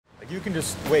you can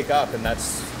just wake up and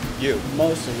that's you.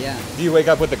 Mostly, yeah. Do you wake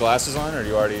up with the glasses on, or do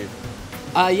you already?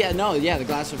 Yeah, the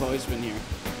glasses have always been here.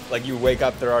 Like you wake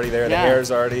up, they're already there. Yeah. The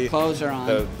hair's already. Clothes are on.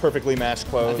 The perfectly matched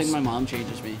clothes. I think my mom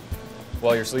changes me.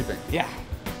 While you're sleeping. Yeah.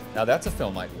 Now that's a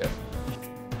film idea.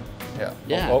 Yeah.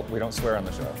 Yeah. Oh, we don't swear on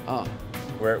the show. Oh.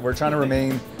 We're trying to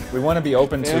remain. We want to be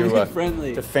open to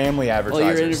friendly. To family advertisers.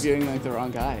 Well, you're interviewing like the wrong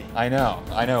guy. I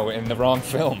know, in the wrong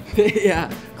film.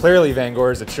 Yeah. Clearly, Van Gogh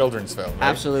is a children's film. Right?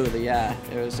 Absolutely, yeah.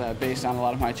 It was based on a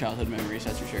lot of my childhood memories,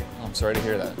 that's for sure. I'm sorry to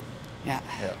hear that. Yeah.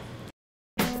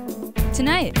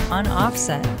 Tonight on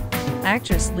Offset,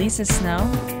 actress Lisa Snow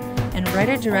and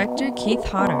writer-director Keith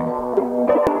Hodder.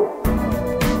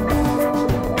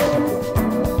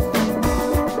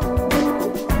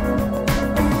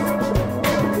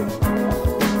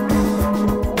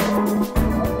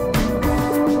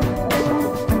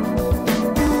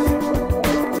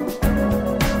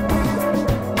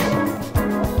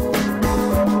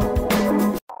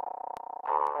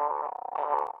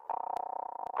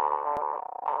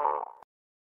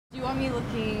 Do you want me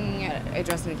looking at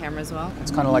addressing the camera as well?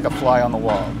 It's kind of like a fly on the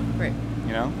wall. Great.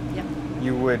 You know? Yeah.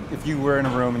 You would, if you were in a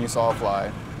room and you saw a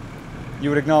fly, you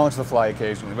would acknowledge the fly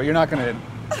occasionally, but you're not going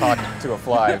to talk to a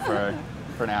fly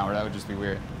for an hour. That would just be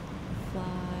weird. Fly.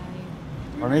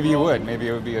 Or maybe you would. Maybe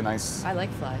it would be a nice. I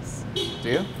like flies. Do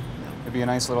you? It'd be a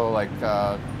nice little like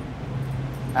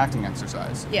acting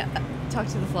exercise. Yeah. Talk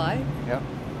to the fly. Yep.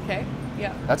 Okay.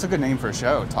 Yeah. That's a good name for a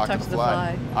show. Talk to the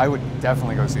fly. I would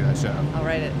definitely go see that show. I'll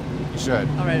write it. You should.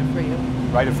 I'll write it for you.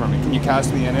 Write it for me. Can you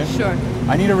cast me in it? Sure.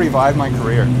 I need to revive my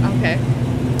career. Okay.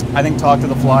 I think Talk to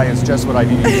the Fly is just what I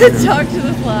need to do. Talk to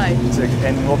the fly.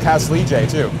 And we'll cast Lee J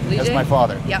too. Lee as J? my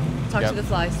father. Yep. Talk to the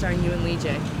fly, starring you and Lee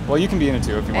J. Well, you can be in it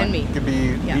too if you want. And me. You could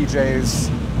be Yeah. Lee J's.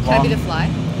 Can I be the fly?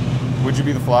 Would you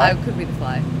be the fly? I could be the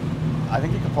fly. I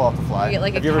think you could pull off the fly. You get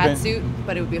like Have a you ever cat been? suit,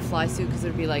 but it would be a fly suit because it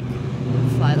would be like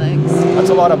fly legs. That's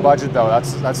a lot of budget though.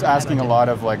 That's asking a lot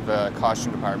of like the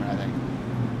costume department, I think.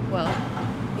 Well,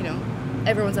 you know,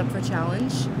 everyone's up for a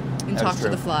challenge. And That talk is to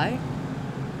true. the fly.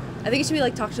 I think it should be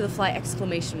like talk to the fly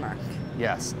exclamation mark.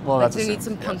 Yes. Well, Like that's there a needs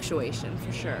sin. some Yeah. punctuation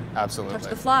for sure. Absolutely. Talk to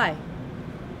the fly.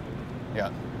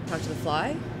 Yeah. Talk to the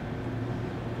fly.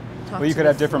 Talk Well, you to could the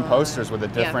have different fly. posters with a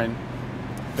different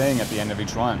thing at the end of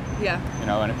each one. Yeah. You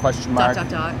know, and a question mark. Dot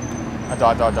dot dot. A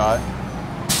dot dot dot.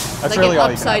 That's Like really an all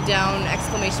you can upside have. down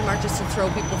exclamation mark just to throw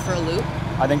people for a loop.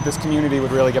 I think this community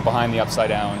would really get behind the upside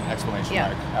down exclamation Yeah.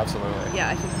 mark. Absolutely. Yeah,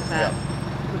 I think that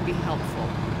would be helpful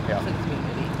Yeah. for the community.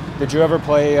 Did you ever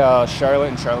play Charlotte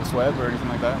and Charlotte's Web or anything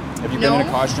like that? Have you been in a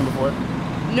No. costume before?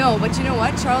 No, but you know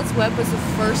what? Charlotte's Web was the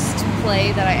first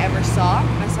play that I ever saw.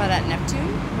 I saw it at Neptune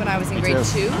when I was in Me grade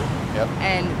too. 2. Yep.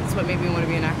 And it's what made me want to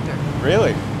be an actor.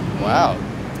 Really? Wow.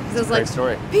 Because I was Great like,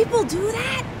 story. people do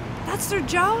that? That's their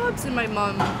jobs? And my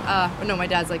mom, my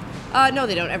dad's like, no,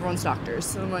 they don't. Everyone's doctors.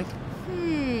 So I'm like,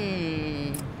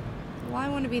 well, I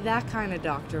want to be that kind of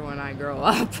doctor when I grow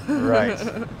up. Right.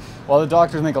 Well, the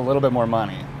doctors make a little bit more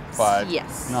money, but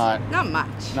Yes. not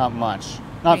much. not much.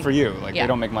 Not for you. Like Yeah. they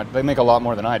don't make much. They make a lot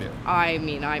more than I do. I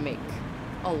mean, I make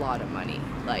a lot of money.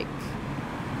 Like,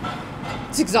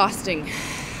 it's exhausting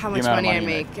how much amount of money I money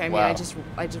you make. make. I mean, Wow.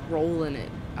 I just roll in it.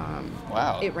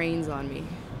 Wow. It rains on me.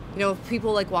 You know, if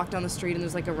people like walk down the street and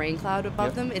there's like a rain cloud above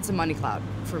Yep. them, it's a money cloud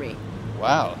for me.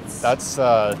 Wow. That's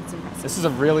impressive. this is a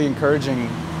really encouraging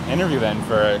interview then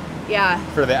for Yeah.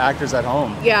 the actors at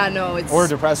home. Yeah. No, it's Or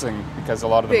depressing because a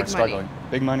lot of them Big are struggling. money.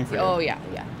 Big money for you. Oh yeah,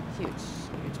 huge.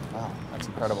 Wow, that's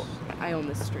incredible. I own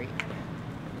this street.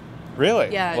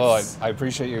 Really? Yeah, Well, it's- I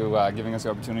appreciate you giving us the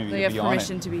opportunity So to you have be on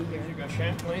permission it. to be here. You got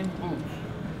Champlain?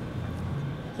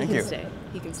 Thank he you. can stay.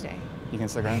 He can stay. You can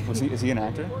stick around. Is he an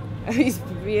actor? I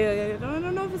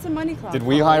don't know if it's a money cloud. Did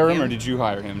we probably hire him or did you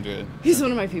hire him to? He's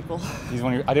one of my people. He's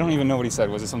one of your, I don't even know what he said.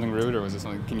 Was it something rude or was it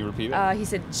something? Can you repeat it? He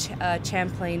said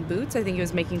Champlain boots. I think he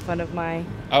was making fun of my.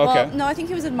 Oh, okay. Well, no, I think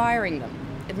he was admiring them,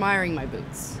 admiring my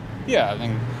boots. Yeah,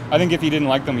 I think if he didn't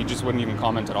like them, he just wouldn't even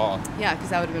comment at all. Yeah, because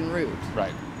that would have been rude.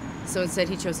 Right. So instead,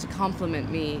 he chose to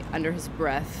compliment me under his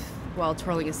breath while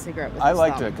twirling a cigarette with I his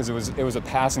liked thumb. it because it was a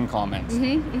passing comment.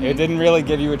 Mm-hmm. It didn't really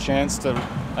give you a chance to.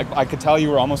 Like I could tell you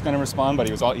were almost going to respond, but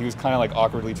he was kind of like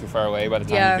awkwardly too far away by the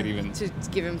time Yeah, you could even. to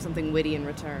give him something witty in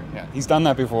return. Yeah, he's done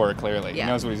that before. Clearly, Yeah.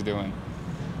 he knows what he's doing.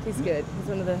 He's good. He's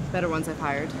one of the better ones I've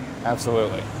hired.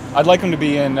 Absolutely. I'd like him to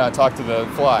be in Talk to the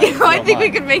Fly. if you I don't think we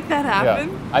mind. could make that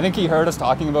happen. Yeah. I think he heard us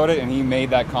talking about it and he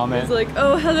made that comment. It's like,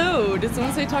 oh, hello. Did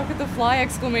someone say talk with the fly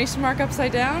exclamation mark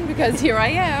upside down? Because here I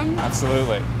am.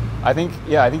 Absolutely. I think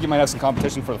you might have some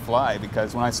competition for the Fly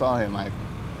because when I saw him,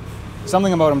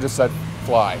 something about him just said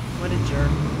Fly. What a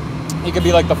jerk. He could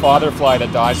be like the father fly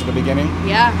that dies at the beginning.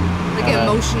 Yeah, like an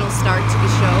emotional start to the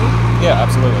show. Yeah,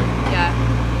 absolutely.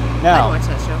 Yeah. Now, I'd watch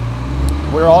that show.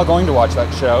 we're all going to watch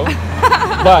that show.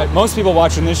 But most people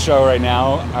watching this show right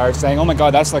now are saying, oh my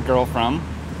God, that's that girl from...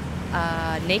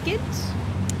 Naked?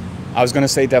 I was going to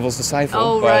say Devil's Disciple.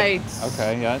 Oh, but, right.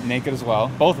 Okay, yeah, Naked as well.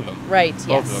 Both of them. Right, Both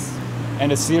yes. of them.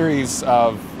 And a series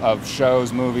of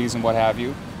shows, movies, and what have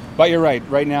you. But you're right.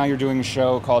 Right now you're doing a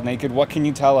show called Naked. What can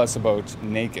you tell us about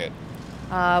Naked?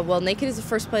 Well, Naked is the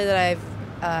first play that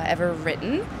I've ever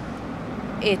written.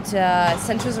 It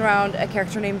centers around a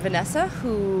character named Vanessa,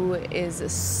 who is a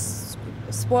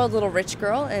spoiled little rich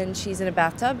girl, and she's in a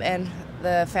bathtub, and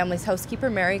the family's housekeeper,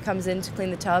 Mary, comes in to clean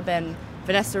the tub, and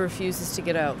Vanessa refuses to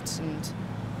get out, and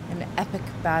an epic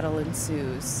battle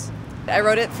ensues. I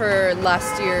wrote it for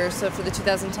last year, so for the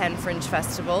 2010 Fringe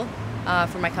Festival,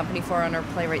 for my company, Forerunner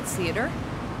Playwrights Theatre.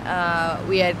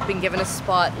 We had been given a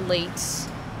spot late,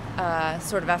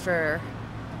 sort of after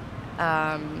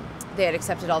they had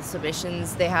accepted all the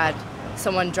submissions. They had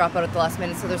someone drop out at the last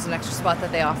minute, so there's an extra spot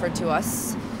that they offered to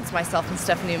us. It's myself and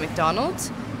Stephanie McDonald.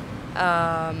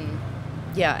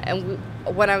 Yeah, and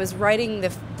when I was writing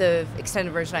the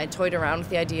extended version, I had toyed around with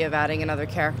the idea of adding another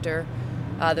character.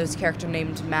 There's a character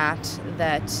named Matt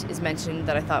that is mentioned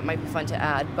that I thought might be fun to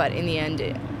add, but in the end,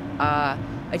 I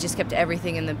just kept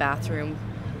everything in the bathroom.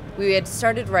 We had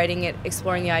started writing it,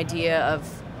 exploring the idea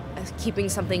of keeping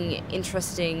something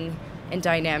interesting and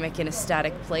dynamic in a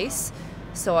static place.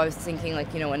 So I was thinking,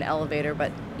 like, an elevator,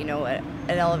 but, an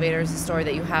elevator is a story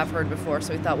that you have heard before.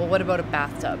 So we thought, well, what about a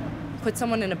bathtub? Put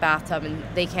someone in a bathtub and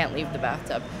they can't leave the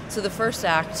bathtub. So the first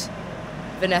act,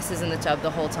 Vanessa's in the tub the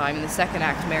whole time, and the second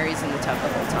act, Mary's in the tub the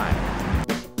whole time.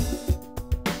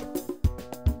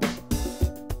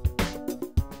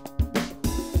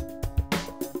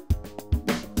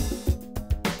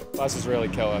 Buses really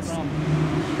kill us.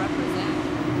 Represent.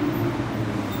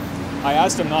 I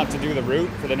asked him not to do the route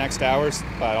for the next hours,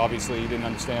 but obviously he didn't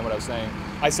understand what I was saying.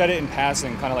 I said it in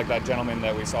passing, kind of like that gentleman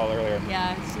that we saw earlier.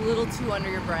 Yeah, it's a little too under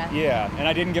your breath. Yeah, and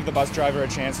I didn't give the bus driver a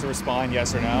chance to respond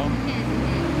yes or no.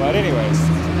 But anyways.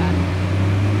 Too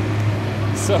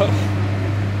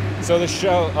bad. So the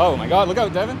show, oh my God, look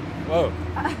out, Devin. Whoa.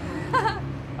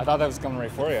 I thought that was coming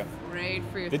right for you. Right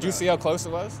for your Did you see how close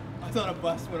it was? I thought a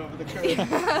bus went over the curb.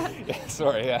 Yeah,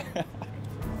 sorry, yeah.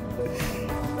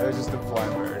 It was just a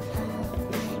flying bird.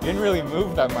 You didn't really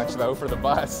move that much though for the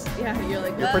bus. Yeah, you're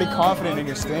like, You're pretty confident in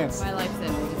your stance. My life's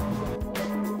ending.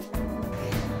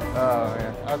 Oh,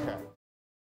 yeah, okay.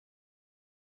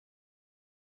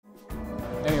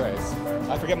 Anyways,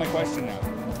 I forget my question now.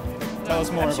 Tell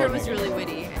us more I'm about sure it was Naked. really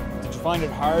witty. Did you find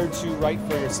it hard to write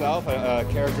for yourself, a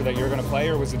character that you're going to play,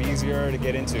 or was it easier to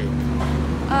get into?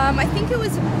 I think it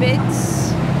was a bit...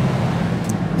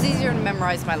 It was easier to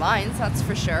memorize my lines, that's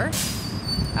for sure.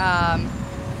 I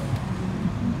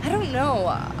don't know.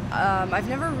 I've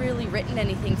never really written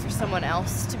anything for someone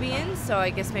else to be in, so I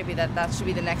guess maybe that should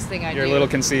be the next thing I do. You're a little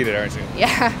conceited, aren't you?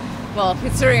 Yeah. Well,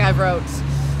 considering I've wrote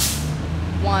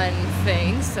one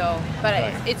thing, so... But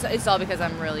Right. it's all because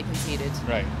I'm really conceited.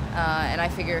 Right. And I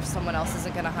figure if someone else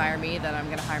isn't going to hire me, then I'm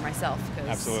going to hire myself. Cause,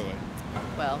 Absolutely.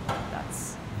 Well,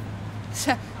 that's...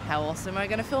 How else am I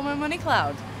going to fill my money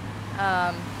cloud?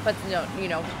 But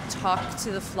Talk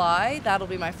to the Fly, that'll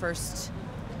be my first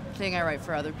thing I write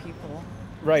for other people.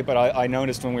 Right, but I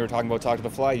noticed when we were talking about Talk to the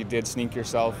Fly, you did sneak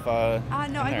yourself No, in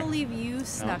I there. believe you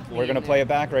snuck me We're going to in play there. it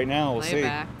back right now. We'll Play see. it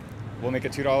back. We'll make a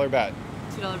 $2 bet.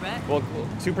 $2 bet? Well,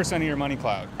 2% of your money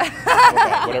cloud.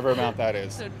 Whatever amount that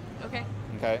is. So, okay.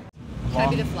 Okay. Can I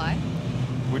be the fly?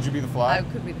 Would you be the fly? I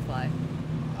could be the fly.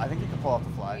 I think you could pull off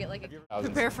the fly. You get like Have you a, ever-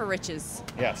 prepare for riches,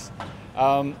 Yes.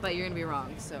 but you're gonna be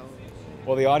wrong. So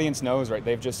Well, the audience knows, right?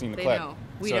 They've just seen the They clip. know.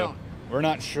 We So don't. We're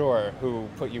not sure who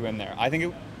put you in there. I think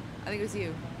it was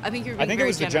you. I think you're. I Being think it very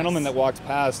was the generous. gentleman that walked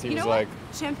past. He You was know like,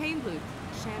 what? Champagne boots.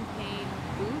 Champagne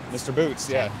boots. Mr. Boots,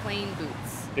 yeah. Champagne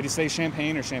boots. Did he say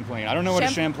champagne or Champlain? I don't know what a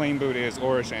Champlain boot is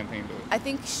or a champagne boot. I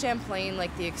think Champlain,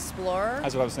 like the Explorer.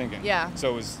 That's what I was thinking. Yeah.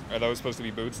 So are those supposed to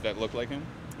be boots that look like him?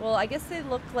 Well, I guess they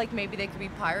look like maybe they could be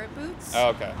pirate boots. Oh,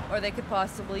 okay. Or they could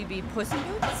possibly be pussy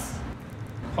boots.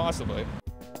 Possibly.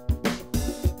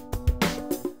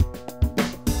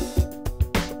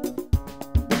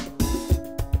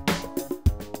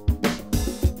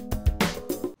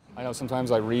 I know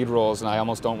sometimes I read roles and I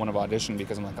almost don't want to audition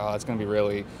because I'm like, oh, it's going to be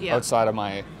really outside of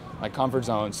my comfort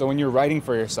zone. So when you're writing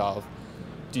for yourself,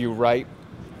 do you write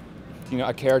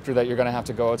a character that you're going to have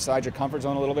to go outside your comfort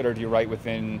zone a little bit, or do you write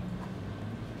within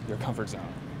your comfort zone?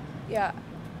 Yeah.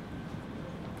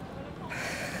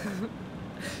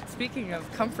 Speaking of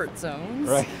comfort zones.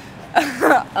 Right.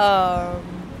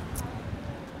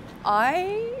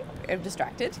 I am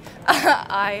distracted.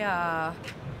 I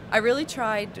really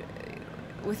tried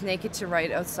with Naked to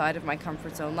write outside of my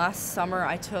comfort zone. Last summer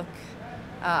I took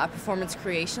a performance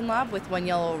creation lab with One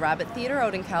Yellow Rabbit Theatre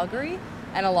out in Calgary,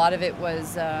 and a lot of it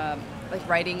was like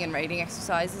writing and writing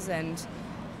exercises, and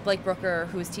Blake Brooker,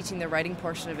 who was teaching the writing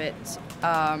portion of it,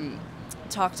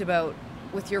 talked about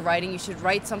with your writing, you should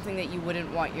write something that you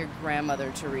wouldn't want your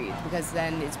grandmother to read, because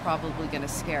then it's probably going to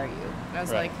scare you. And I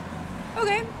was like,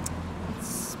 okay,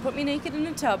 let's put me naked in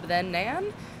a tub then,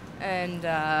 Nan. And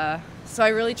so I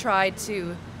really tried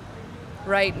to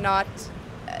write not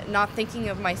thinking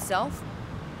of myself,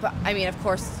 but I mean, of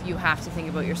course, you have to think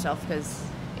about yourself because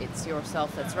it's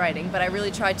yourself that's writing, but I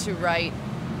really tried to write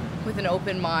with an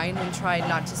open mind and tried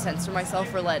not to censor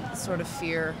myself or let sort of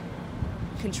fear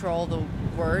control the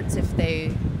words. If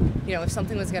they, if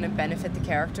something was going to benefit the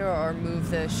character or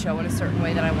move the show in a certain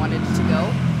way that I wanted it to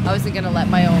go, I wasn't going to let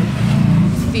my own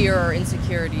fear or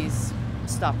insecurities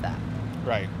stop that.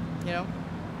 Right.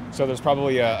 So there's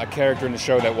probably a character in the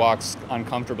show that walks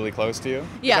uncomfortably close to you?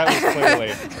 Yeah. That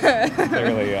was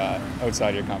clearly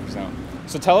outside your comfort zone.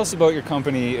 So tell us about your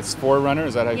company. It's Forerunner,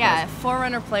 is that how you call it?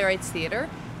 Forerunner Playwrights Theatre.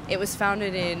 It was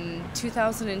founded in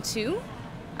 2002,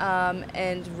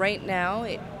 and right now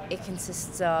it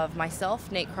consists of myself,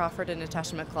 Nate Crawford, and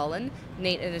Natasha McClellan.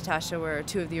 Nate and Natasha were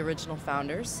two of the original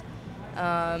founders.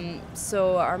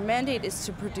 So our mandate is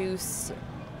to produce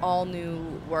all new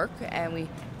work, and we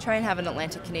try and have an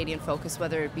Atlantic Canadian focus,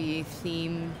 whether it be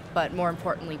theme, but more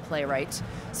importantly, playwright.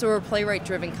 So we're a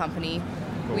playwright-driven company.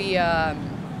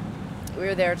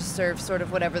 We're there to serve sort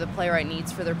of whatever the playwright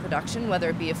needs for their production, whether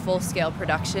it be a full-scale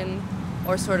production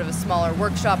or sort of a smaller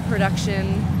workshop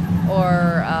production,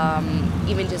 or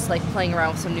even just like playing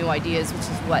around with some new ideas, which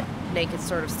is what Naked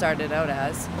sort of started out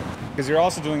as. Because you're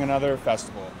also doing another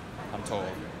festival, I'm told,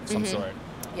 of some sort.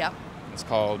 Yeah. It's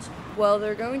called... Well,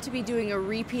 they're going to be doing a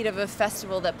repeat of a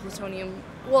festival that Plutonium...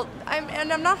 Well,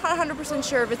 I'm not 100%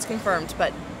 sure if it's confirmed,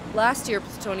 but last year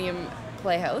Plutonium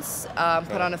Playhouse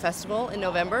put on a festival in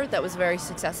November that was very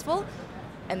successful,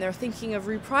 and they're thinking of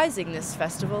reprising this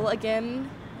festival again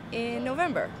in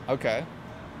November. Okay.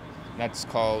 That's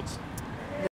called...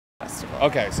 The festival.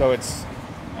 Okay, so it's...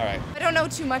 All right. I don't know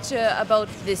too much about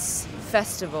this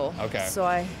festival, okay, so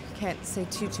I can't say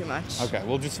too much. Okay,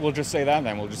 we'll just say that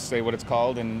then. We'll just say what it's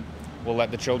called, and we'll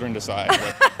let the children decide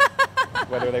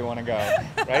whether they want to go,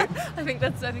 right? I think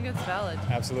that's valid.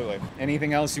 Absolutely.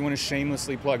 Anything else you want to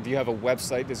shamelessly plug? Do you have a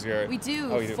website? We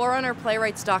do. Oh,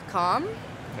 forerunnerplaywrights.com.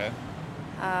 Okay.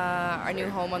 Our new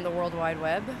home on the World Wide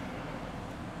Web.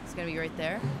 It's gonna be right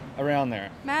there. Around there.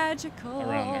 Magical.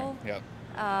 Around there. Yeah.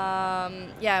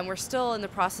 Yeah, and we're still in the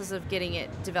process of getting it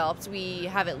developed. We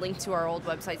have it linked to our old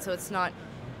website, so it's not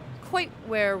quite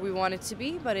where we want it to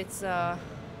be, but it's a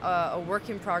work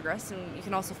in progress. And you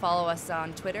can also follow us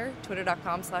on Twitter,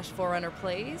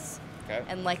 twitter.com/forerunnerplays. Okay.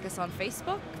 And like us on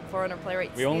Facebook, Forerunner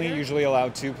Playwrights We only Theatre. usually allow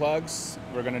 2 plugs.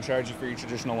 We're going to charge you for each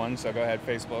additional one, so go ahead,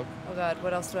 Facebook. Oh God,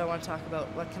 what else do I want to talk about?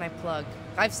 What can I plug?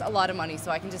 I have a lot of money,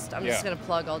 so I'm just going to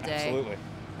plug all day. Absolutely.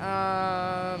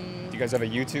 Do you guys have a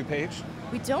YouTube page?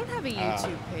 We don't have a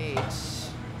YouTube page.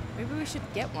 Maybe we should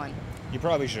get one. You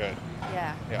probably should.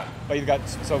 Yeah. Yeah. But you've got,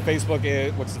 so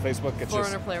Facebook, what's the Facebook? It's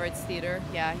Forerunner Playwrights Theatre.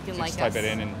 Yeah, you can like us. Just type it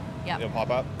in and it'll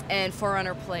pop up. And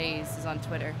Forerunner Plays is on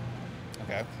Twitter.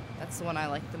 Okay. That's the one I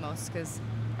like the most because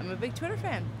I'm a big Twitter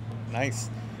fan. Nice.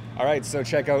 All right, so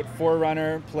check out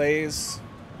Forerunner Plays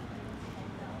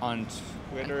on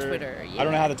Twitter. On Twitter, yeah. I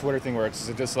don't know how the Twitter thing works. Is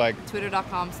it just like...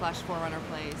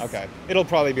 Twitter.com/forerunnerplays. Okay. It'll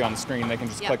probably be on the screen. They can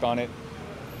just click on it.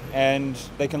 And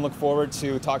they can look forward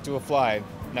to Talk to a Fly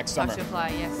next summer. Talk to a Fly,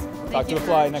 yes. Talk to a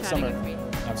Fly next summer. With me.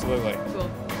 Absolutely. Cool.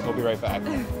 We'll be right back.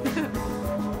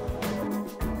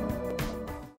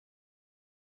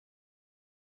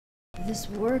 This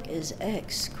work is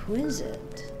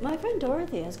exquisite. My friend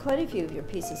Dorothy has quite a few of your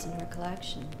pieces in her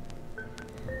collection.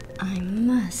 I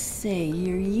must say,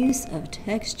 your use of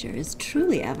texture is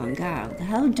truly avant-garde.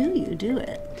 How do you do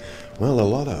it? Well, a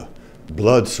lot of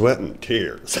blood, sweat, and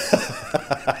tears.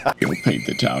 It'll paint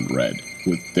the town red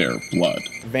with their blood.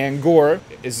 Van Gogh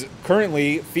is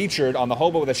currently featured on the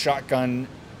Hobo with a Shotgun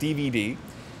DVD.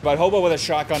 But Hobo with a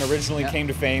Shotgun originally came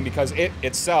to fame because it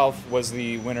itself was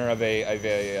the winner of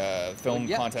a film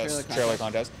contest, trailer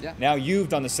contest. Yeah. Now you've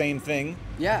done the same thing.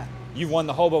 Yeah. You've won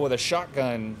the Hobo with a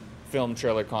Shotgun film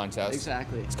trailer contest.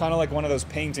 Exactly. It's kind of like one of those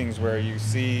paintings where you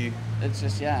see... It's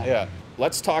just, Yeah.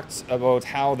 Let's talk about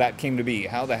how that came to be.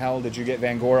 How the hell did you get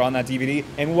Van Gogh on that DVD?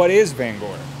 And what is Van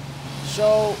Gogh?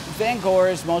 So Van Gogh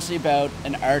is mostly about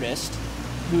an artist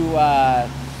who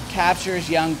captures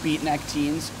young beatnik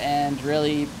teens and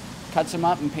really cuts them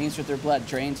up and paints with their blood,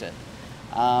 drains it.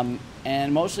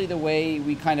 And mostly the way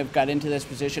we kind of got into this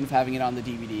position of having it on the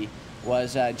DVD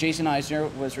was Jason Eisner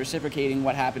was reciprocating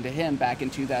what happened to him back in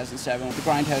 2007 with the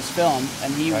Grindhouse film,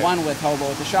 and he won with Hobo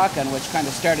with the Shotgun, which kind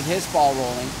of started his ball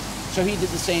rolling. So he did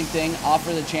the same thing,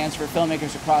 offered the chance for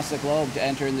filmmakers across the globe to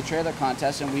enter in the trailer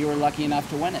contest, and we were lucky enough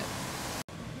to win it.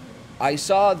 I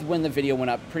saw when the video went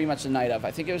up pretty much the night of,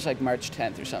 I think it was like March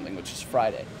 10th or something, which is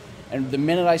Friday. And the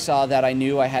minute I saw that, I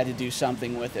knew I had to do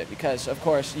something with it because, of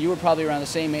course, you were probably around the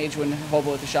same age when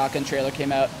Hobo with the Shotgun trailer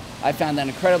came out. I found that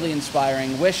incredibly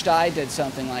inspiring. Wished I did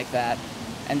something like that.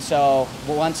 And so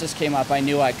once this came up, I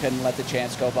knew I couldn't let the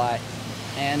chance go by.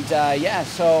 And yeah,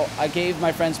 so I gave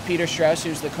my friends Peter Strauss,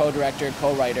 who's the co-director and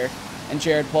co-writer, and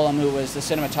Jared Pullum, who was the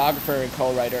cinematographer and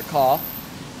co-writer, a call.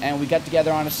 And we got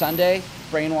together on a Sunday,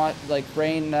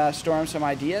 brainstormed some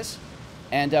ideas.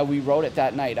 And we wrote it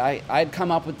that night. I'd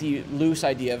come up with the loose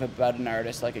idea of about an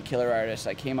artist, like a killer artist.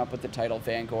 I came up with the title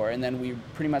Van Gogh, and then we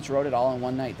pretty much wrote it all in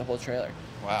one night, the whole trailer.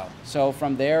 Wow. So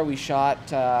from there we shot,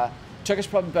 took us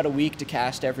probably about a week to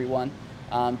cast everyone,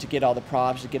 to get all the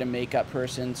props, to get a makeup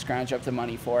person, scrounge up the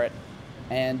money for it.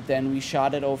 And then we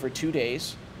shot it over 2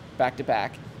 days, back to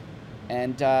back.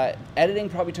 And editing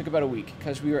probably took about a week,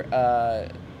 because we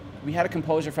had a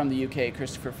composer from the UK,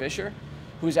 Christopher Fisher,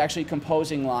 who was actually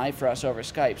composing live for us over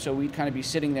Skype. So we'd kind of be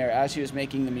sitting there as he was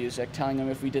making the music, telling him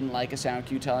if we didn't like a sound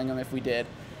cue, telling him if we did.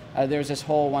 There was this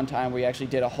whole one time we actually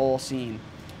did a whole scene.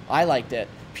 I liked it,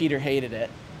 Peter hated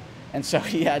it, and so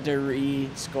he had to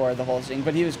re-score the whole scene,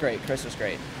 but he was great, Chris was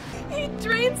great. He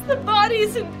drains the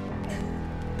bodies and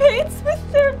paints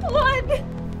with their blood.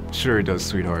 Sure he does,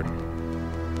 sweetheart.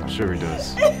 Sure he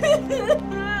does.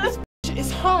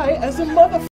 Is high as a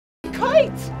motherfucking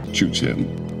kite. Shoots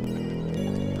him.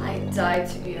 I died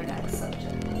to be your next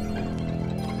subject.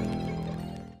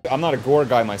 I'm not a gore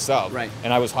guy myself, right?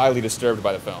 And I was highly disturbed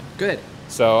by the film. Good.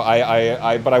 So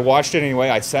but I watched it anyway.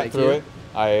 I sat through it.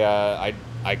 I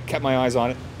kept my eyes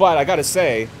on it. But I got to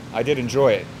say, I did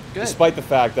enjoy it, despite the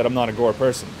fact that I'm not a gore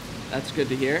person. That's good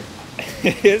to hear.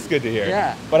 It is good to hear.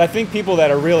 Yeah. But I think people that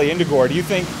are really into gore, do you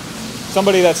think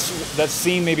somebody that's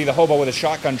seen maybe the Hobo with a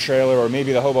Shotgun trailer or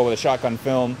maybe the Hobo with a Shotgun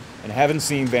film and haven't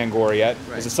seen Van Gogh yet,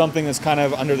 is it something that's kind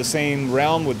of under the same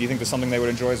realm? Do you think there's something they would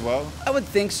enjoy as well? I would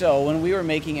think so. When we were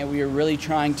making it, we were really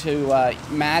trying to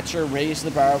match or raise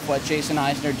the bar of what Jason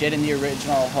Eisner did in the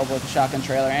original Hobo with the Shotgun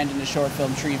trailer and in the short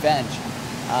film Tree Venge.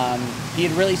 He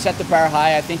had really set the bar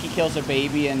high. I think he kills a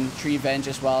baby in Tree Venge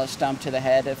as well, a stump to the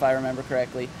head, if I remember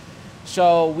correctly.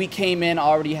 So we came in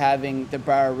already having the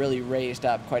bar really raised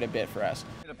up quite a bit for us.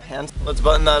 Let's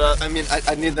button that up. I mean,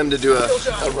 I need them to do a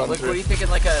run What through. are you thinking?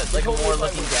 Like a more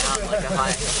looking down, like a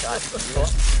high shot.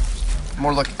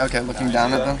 More looking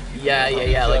down at them.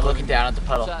 Yeah, like looking down at the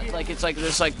puddle. Like it's like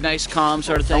this like nice calm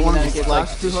sort of thing. I want And them then to it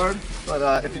gets splash too hard,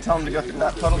 but if you tell them to go through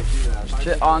that puddle,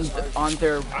 on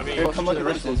their. come look at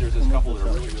this.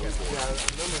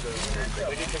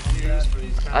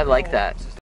 I like that.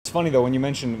 It's funny though, when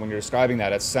you're describing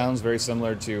that, it sounds very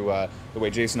similar to the way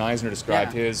Jason Eisner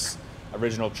described his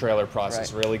original trailer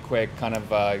process. Really quick, kind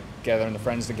of gathering the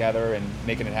friends together and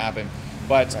making it happen.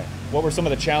 But what were some of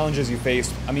the challenges you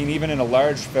faced? I mean, even in a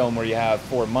large film where you have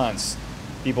 4 months,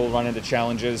 people run into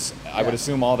challenges. I would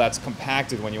assume all that's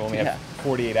compacted when you only have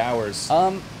 48 hours.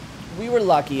 We were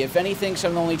lucky. If anything, some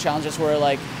of the only challenges were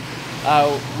like,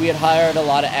 we had hired a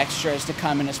lot of extras to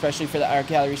come in, especially for the art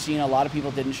gallery scene. A lot of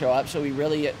people didn't show up, so we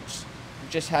really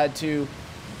just had to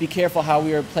be careful how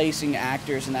we were placing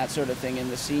actors and that sort of thing in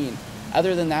the scene.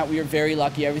 Other than that, we were very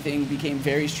lucky. Everything became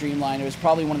very streamlined. It was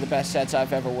probably one of the best sets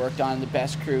I've ever worked on, the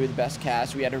best crew, the best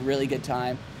cast. We had a really good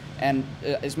time. And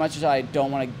as much as I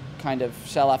don't want to kind of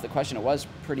sell off the question, it was a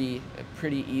pretty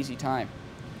easy time.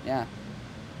 Yeah.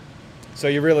 So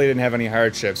you really didn't have any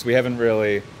hardships. We haven't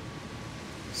really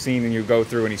seen you go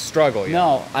through any struggle yet.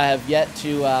 No, I have yet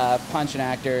to punch an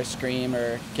actor, scream,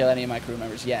 or kill any of my crew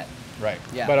members yet. Right.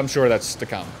 Yeah. But I'm sure that's to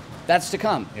come. That's to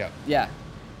come. Yeah. Yeah.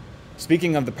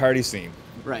 Speaking of the party scene,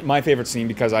 my favorite scene,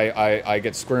 because I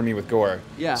get squirmy with gore.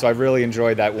 Yeah. So I've really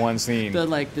enjoyed that one scene.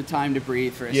 The time to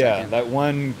breathe for a second. Yeah, that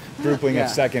one grouping of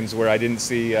seconds where I didn't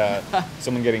see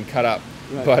someone getting cut up.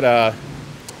 Right. But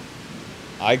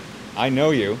I know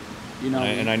you. You know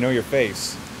me. And I know your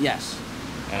face. Yes.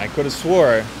 And I could have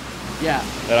swore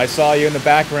that I saw you in the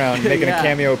background making a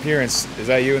cameo appearance. Is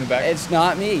that you in the back? It's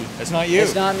not me. It's not you.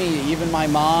 It's not me. Even my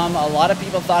mom, a lot of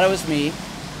people thought it was me.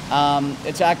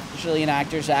 It's actually an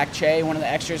actor, Zach Che, one of the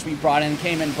extras we brought in,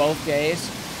 came in both days,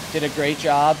 did a great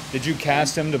job. Did you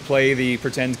cast him to play the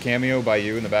pretend cameo by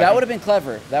you in the back? That would have been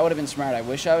clever. That would have been smart. I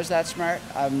wish I was that smart.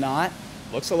 I'm not.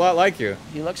 Looks a lot like you.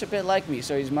 He looks a bit like me,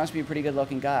 so he must be a pretty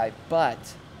good-looking guy, but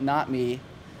not me.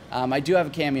 I do have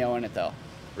a cameo in it, though.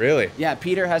 Really? Yeah,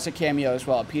 Peter has a cameo as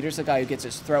well. Peter's the guy who gets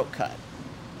his throat cut.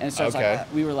 And so it's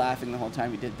like, we were laughing the whole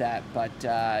time we did that. But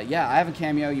yeah, I have a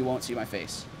cameo. You won't see my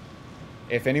face.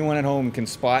 If anyone at home can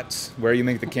spot where you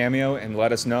make the cameo and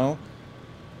let us know,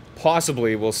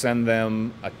 possibly we'll send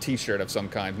them a t-shirt of some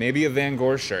kind. Maybe a Van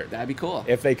Gogh shirt. That'd be cool.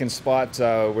 If they can spot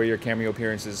where your cameo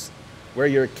appearance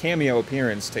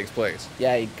takes place.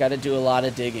 Yeah, you got to do a lot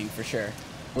of digging for sure.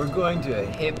 We're going to a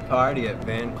hip party at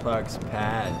Van Clark's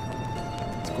pad.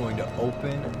 It's going to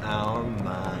open our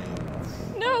minds.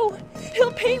 No,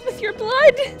 he'll paint with your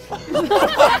blood.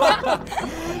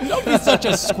 Don't be such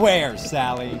a square,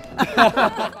 Sally.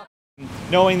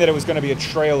 Knowing that it was going to be a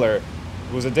trailer,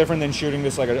 was it different than shooting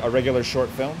this like a regular short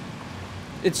film?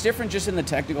 It's different just in the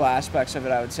technical aspects of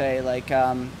it, I would say. Like,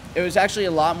 it was actually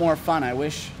a lot more fun. I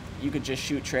wish you could just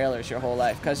shoot trailers your whole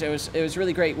life, because it was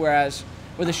really great. Whereas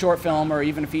with a short film or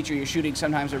even a feature, you're shooting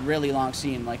sometimes a really long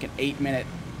scene, like an 8-minute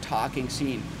talking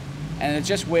scene. And it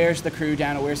just wears the crew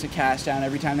down, it wears the cast down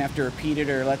every time they have to repeat it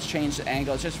or let's change the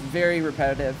angle. It's just very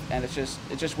repetitive, and it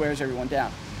just wears everyone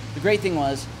down. The great thing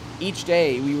was, each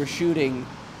day we were shooting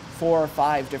 4 or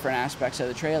 5 different aspects of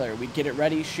the trailer. We'd get it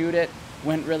ready, shoot it,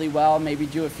 went really well, maybe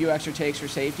do a few extra takes for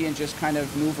safety and just kind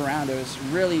of move around. It was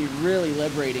really, really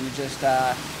liberating. It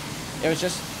was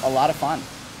just a lot of fun.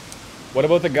 What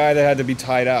about the guy that had to be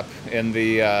tied up in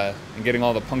getting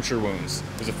all the puncture wounds?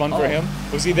 Was it fun for him?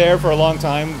 Was he there for a long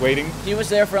time waiting? He was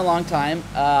there for a long time.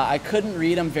 I couldn't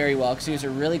read him very well because he was a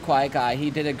really quiet guy. He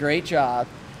did a great job.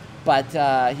 But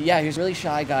yeah, he was a really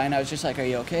shy guy, and I was just like, are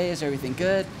you okay? Is everything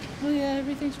good? Oh yeah,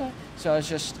 everything's fine. So it's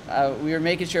just, we were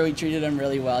making sure we treated him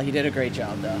really well. He did a great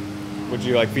job though. Would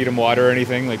you like feed him water or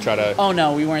anything? Like try to... Oh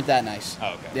no, we weren't that nice.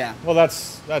 Oh, okay. Yeah. Well, it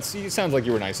sounds like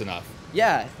you were nice enough.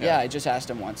 Yeah, I just asked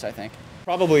him once, I think.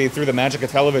 Probably through the magic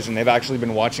of television, they've actually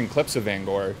been watching clips of Van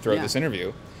Gogh throughout this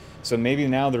interview. So maybe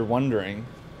now they're wondering,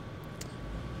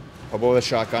 Hobo with a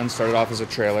Shotgun started off as a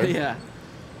trailer. Yeah.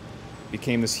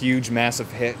 Became this huge, massive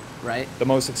hit. Right. The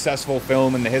most successful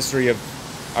film in the history of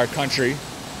our country.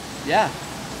 Yeah.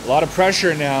 A lot of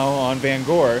pressure now on Van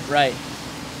Gogh. Right.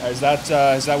 Is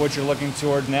that what you're looking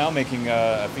toward now, making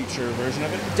a feature version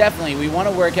of it? Definitely. We want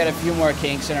to work at a few more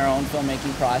kinks in our own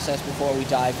filmmaking process before we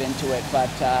dive into it. But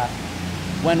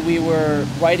when we were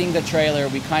writing the trailer,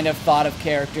 we kind of thought of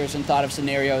characters and thought of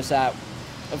scenarios that,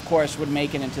 of course, would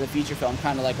make it into the feature film,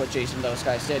 kind of like what Jason and those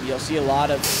guys did. You'll see a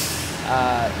lot of scenes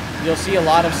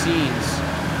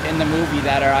in the movie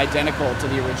that are identical to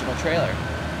the original trailer.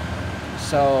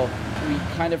 So we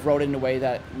kind of wrote it in a way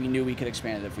that we knew we could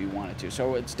expand it if we wanted to.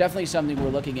 So it's definitely something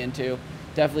we're looking into,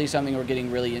 definitely something we're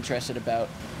getting really interested about,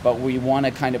 but we want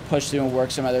to kind of push through and work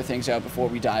some other things out before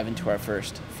we dive into our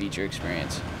first feature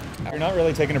experience. You're not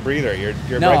really taking a breather.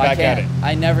 You're no, right back I can't. at it.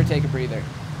 I never take a breather.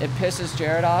 It pisses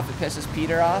Jared off, it pisses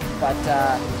Peter off, but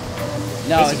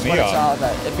no, it's what it's all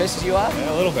about. It pisses you off?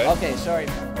 Yeah, a little bit. Okay, sorry.